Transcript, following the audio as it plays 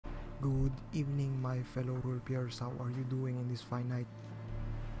Good evening, my fellow role players. How are you doing in this fine night?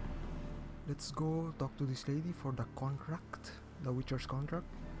 Let's go talk to this lady for the contract, the Witcher's contract.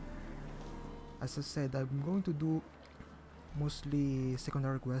 As I said, I'm going to do mostly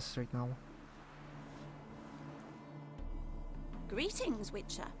secondary quests right now. Greetings,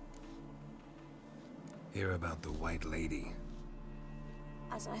 Witcher. Hear about the White Lady.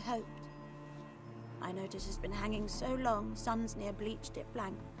 As I hoped. I notice it's been hanging so long, Sun's near bleached it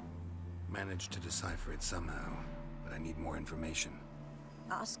blank. Managed to decipher it somehow, but I need more information.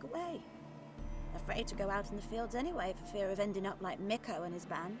 Ask away. Afraid to go out in the fields anyway for fear of ending up like Mikko and his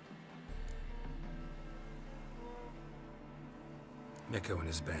band. Mikko and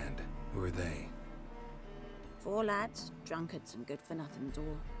his band. Who are they? 4 lads, drunkards and good-for-nothings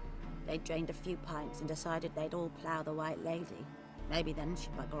all. They'd drained a few pints and decided they'd all plough the White Lady. Maybe then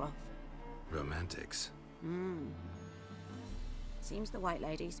she'd bugger off. Romantics. Seems the White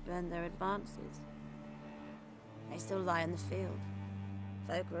Lady spurned their advances. They still lie in the field.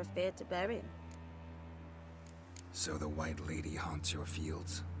 Folk are afeard to bury 'em. So the White Lady haunts your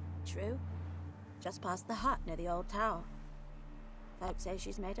fields? True. Just past the hut near the old tower. Folk say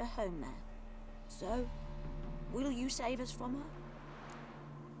she's made her home there. So, will you save us from her?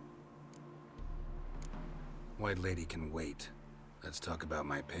 White Lady can wait. Let's talk about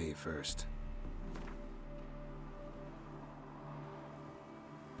my pay first.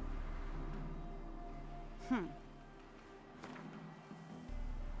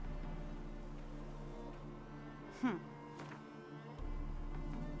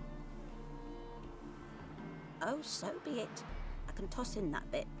 Oh, so be it. I can toss in that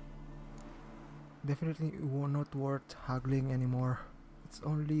bit. Definitely not worth haggling anymore. It's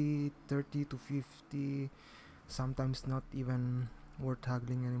only 30 to 50, sometimes not even worth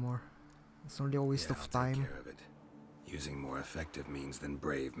haggling anymore. It's only a waste of time. Take care of it. Using more effective means than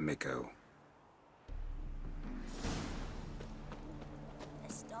brave Mikko. They're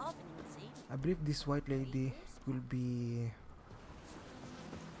starving in the sea. I believe this White Lady will be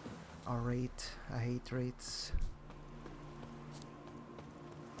a Wraith. I hate Wraiths.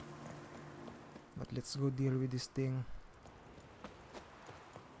 But let's go deal with this thing.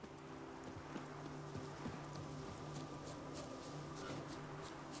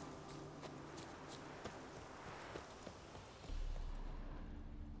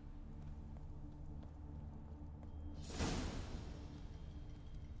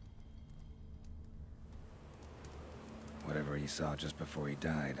 Whatever he saw just before he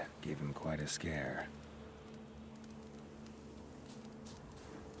died gave him quite a scare.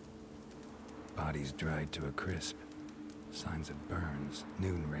 Bodies dried to a crisp. Signs of burns.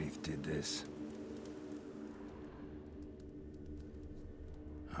 Noon Wraith did this.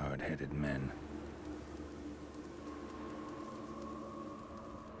 Hard-headed men.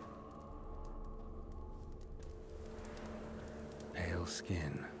 Pale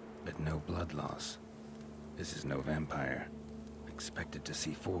skin, but no blood loss. This is no vampire. Expected to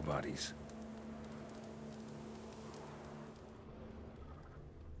see 4 bodies.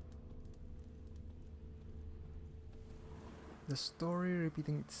 The story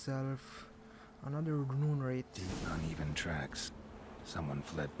repeating itself. Another Noon Wraith. Deep, uneven tracks. Someone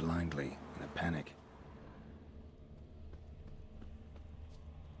fled blindly in a panic.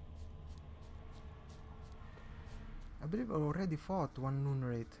 I believe I already fought one Noon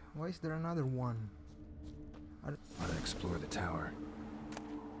Wraith. Why is there another one? Gotta explore the tower.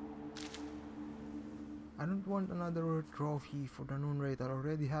 I don't want another trophy for the Noon Wraith. I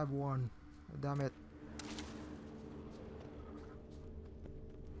already have one. Damn it.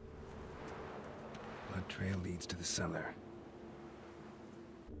 Blood trail leads to the cellar.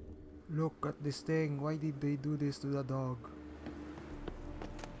 Look at this thing. Why did they do this to the dog?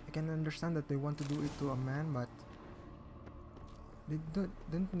 I can understand that they want to do it to a man, but they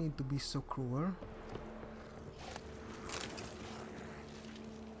don't need to be so cruel.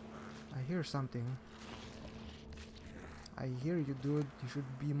 I hear something. I hear you, dude. You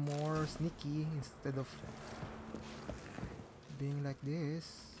should be more sneaky instead of being like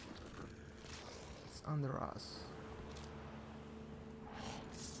this. It's under us.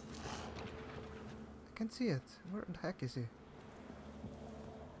 I can't see it. Where the heck is he?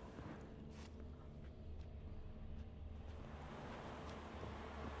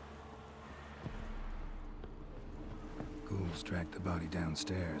 Ghouls dragged the body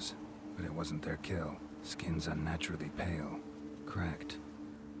downstairs, but it wasn't their kill. Skin's unnaturally pale, cracked.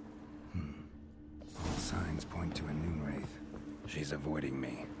 All signs point to a Noon Wraith. She's avoiding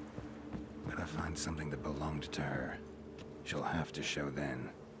me. Gotta find something that belonged to her. She'll have to show then.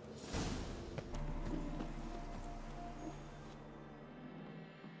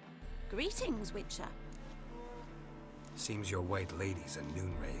 Greetings, Witcher. Seems your white lady's a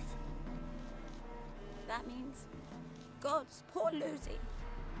noon wraith. That means... Gods, poor Lucy.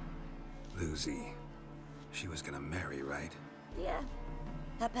 Lucy. She was gonna marry, right? Yeah.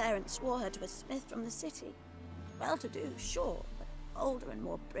 Her parents swore her to a smith from the city. Well-to-do, sure, but older and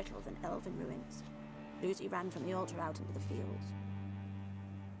more brittle than elven ruins. Lucy ran from the altar out into the fields,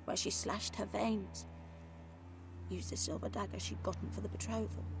 where she slashed her veins. Used the silver dagger she'd gotten for the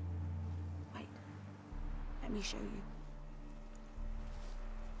betrothal. Wait, let me show you.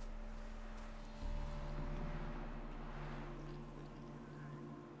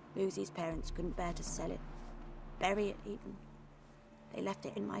 Lucy's parents couldn't bear to sell it, bury it even. They left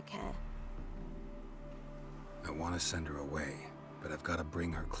it in my care. I want to send her away, but I've got to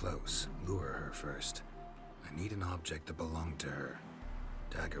bring her close, lure her first. I need an object that belonged to her.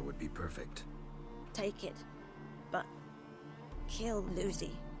 Dagger would be perfect. Take it, but kill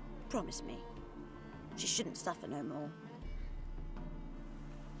Lucy. Promise me. She shouldn't suffer no more.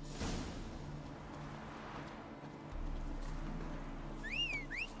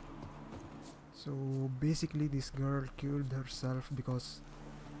 So basically this girl killed herself because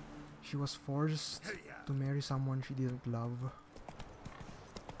she was forced to marry someone she didn't love.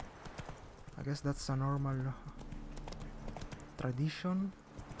 I guess that's a normal tradition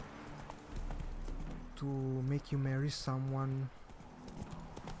to make you marry someone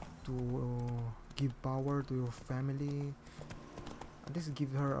to give power to your family. At least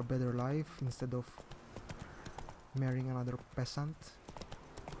give her a better life instead of marrying another peasant.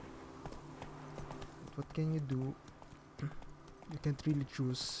 But what can you do? You can't really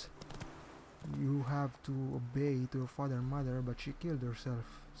choose. You have to obey to your father and mother, but she killed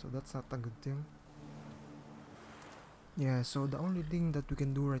herself, so that's not a good thing. Yeah, so the only thing that we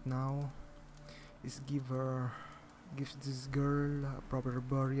can do right now is give this girl a proper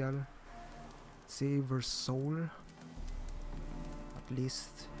burial, save her soul. At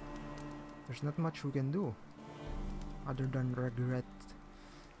least there's not much we can do other than regret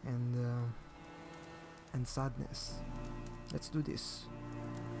and sadness. Let's do this.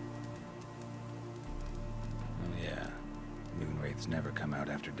 Oh yeah, noon wraiths never come out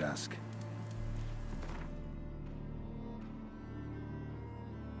after dusk.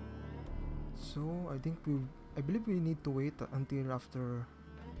 So I believe we need to wait until after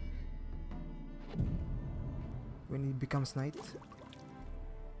when it becomes night.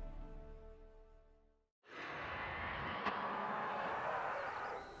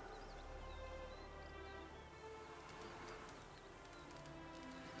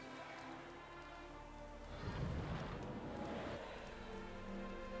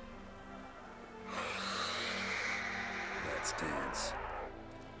 Let's dance.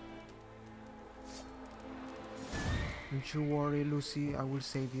 Don't you worry, Lucy, I will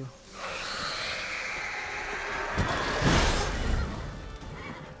save you.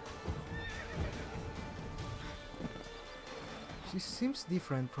 She seems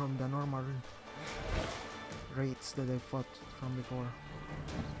different from the normal wraiths that I fought from before.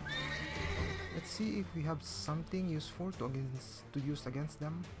 Let's see if we have something useful to use against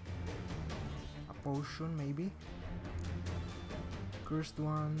them. A potion, maybe. Cursed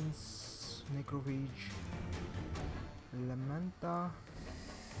ones, Necrophage, Lamenta.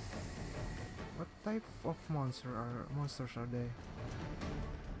 What type of monsters are they?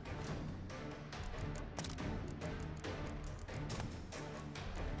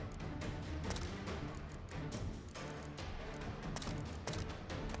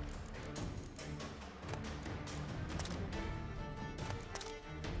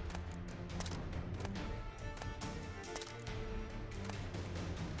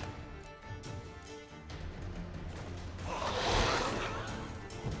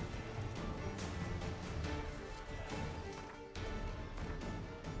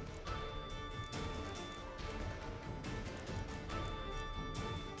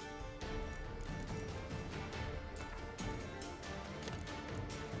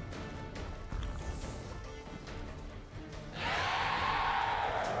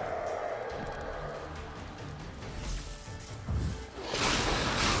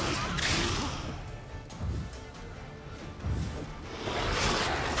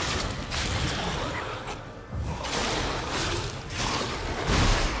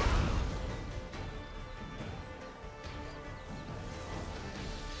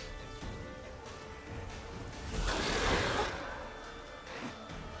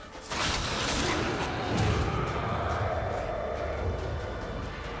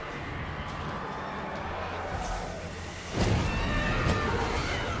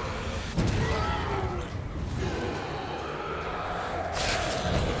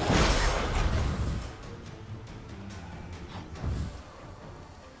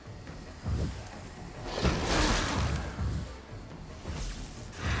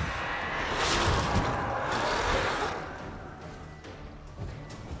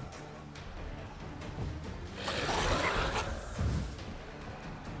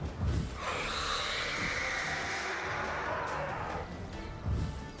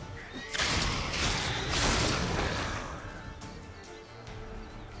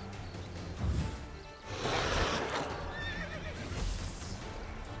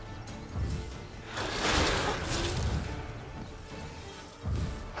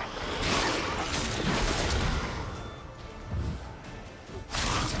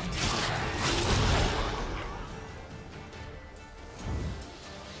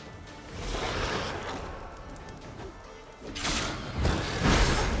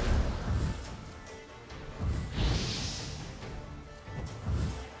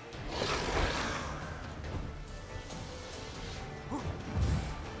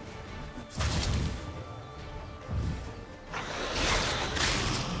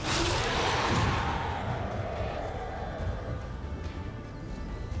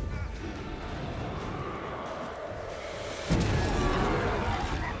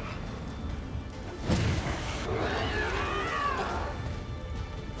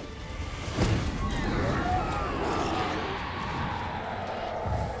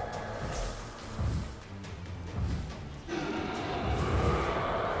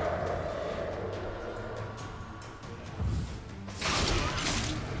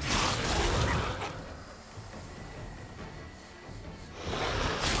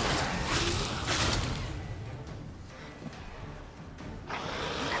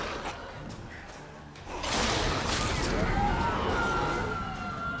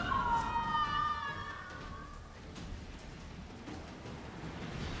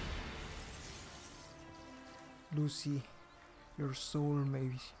 Lucy, your soul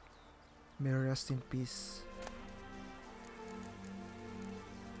may rest in peace.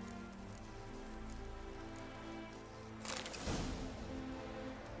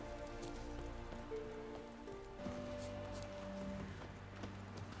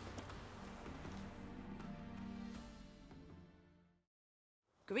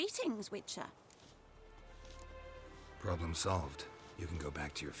 Greetings, Witcher. Problem solved. You can go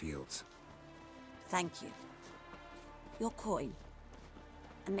back to your fields. Thank you. Your coin.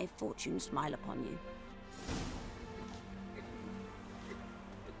 And may fortune smile upon you.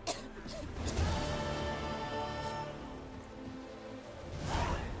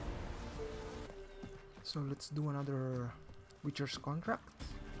 So let's do another Witcher's contract.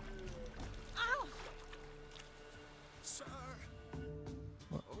 Sir!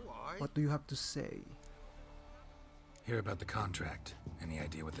 What do you have to say? Hear about the contract. Any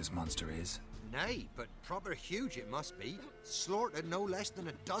idea what this monster is? Nay, but proper huge it must be. Slaughtered no less than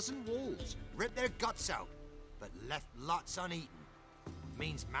a dozen wolves. Ripped their guts out, but left lots uneaten.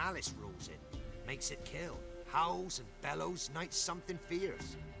 Means malice rules it. Makes it kill. Howls and bellows, nights something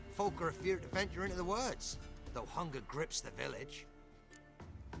fierce. Folk are afeard to venture into the woods, though hunger grips the village.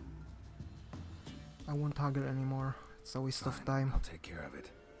 I won't haggle anymore. It's a waste of time. I'll take care of it.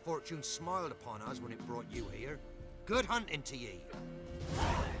 Fortune smiled upon us when it brought you here. Good hunting to ye.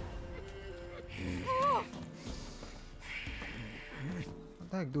 What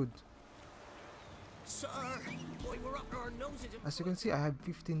the heck, dude? Sir! Boy, we're up to our noses in As you can see, I have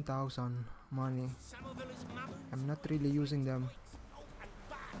 15,000 money. I'm not really using them.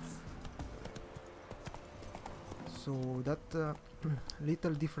 So that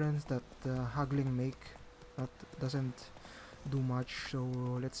little difference that haggling make, that doesn't do much. So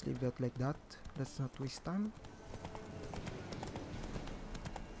let's leave that like that. Let's not waste time.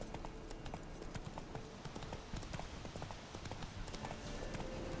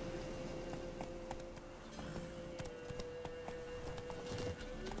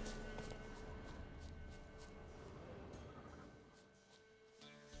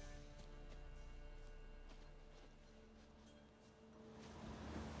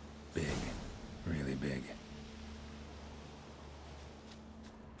 Big. Really big.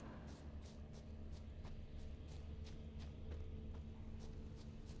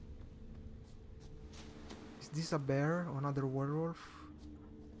 Is this a bear or another werewolf?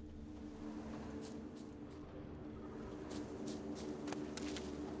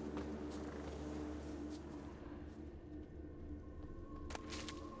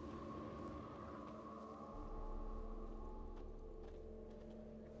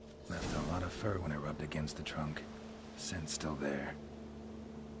 Left a lot of fur when I rubbed against the trunk. Scent's still there.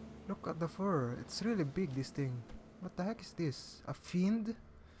 Look at the fur. It's really big, this thing. What the heck is this? A fiend?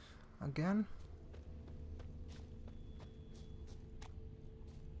 Again?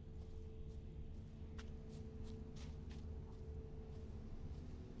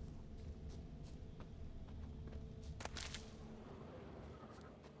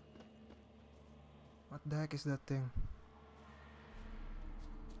 What the heck is that thing?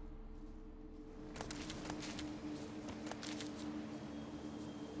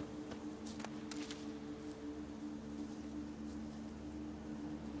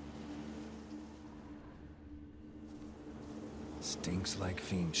 Stinks like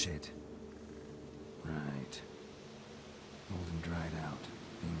fiend shit. Right. Old and dried out.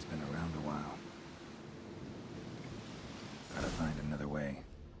 Fiend's been around a while. Gotta find another way.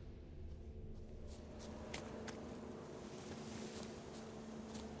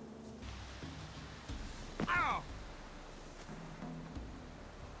 Ow!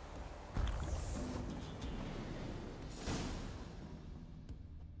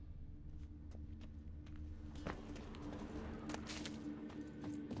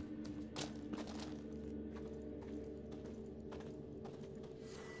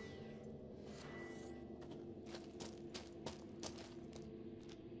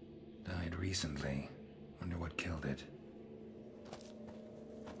 Died recently. Wonder what killed it.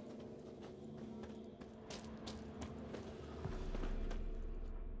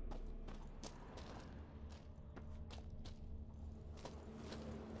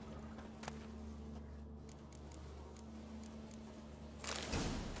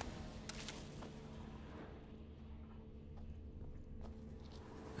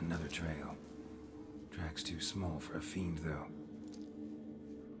 Another trail. Track's too small for a fiend, though.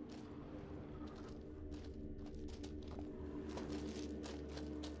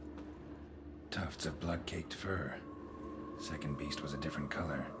 Tufts of blood-caked fur. Second beast was a different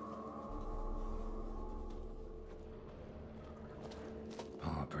color.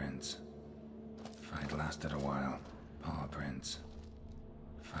 Paw prints. Fight loud. lasted a while. Paw prints.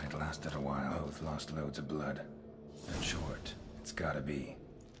 Fight lasted a while. Both lost loads of blood. But short, it's gotta be.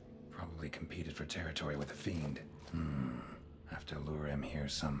 Probably competed for territory with a fiend. Have to lure him here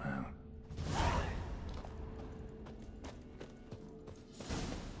somehow.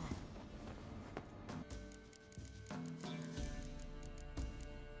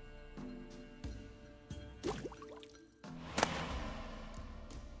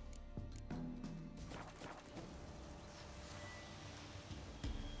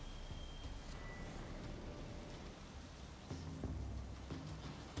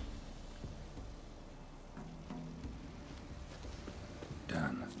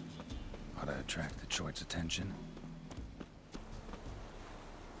 Done. Ought to attract the Choit's attention.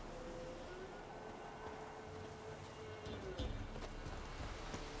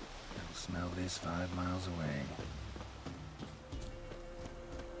 They'll smell this 5 miles away.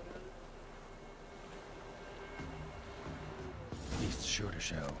 Beast's sure to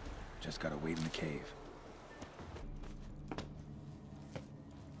show. Just gotta wait in the cave.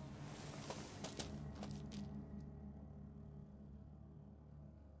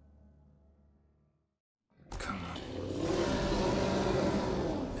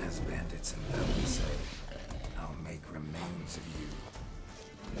 Bandits and them say, I'll make remains of you.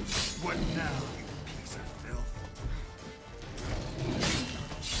 What now, you piece of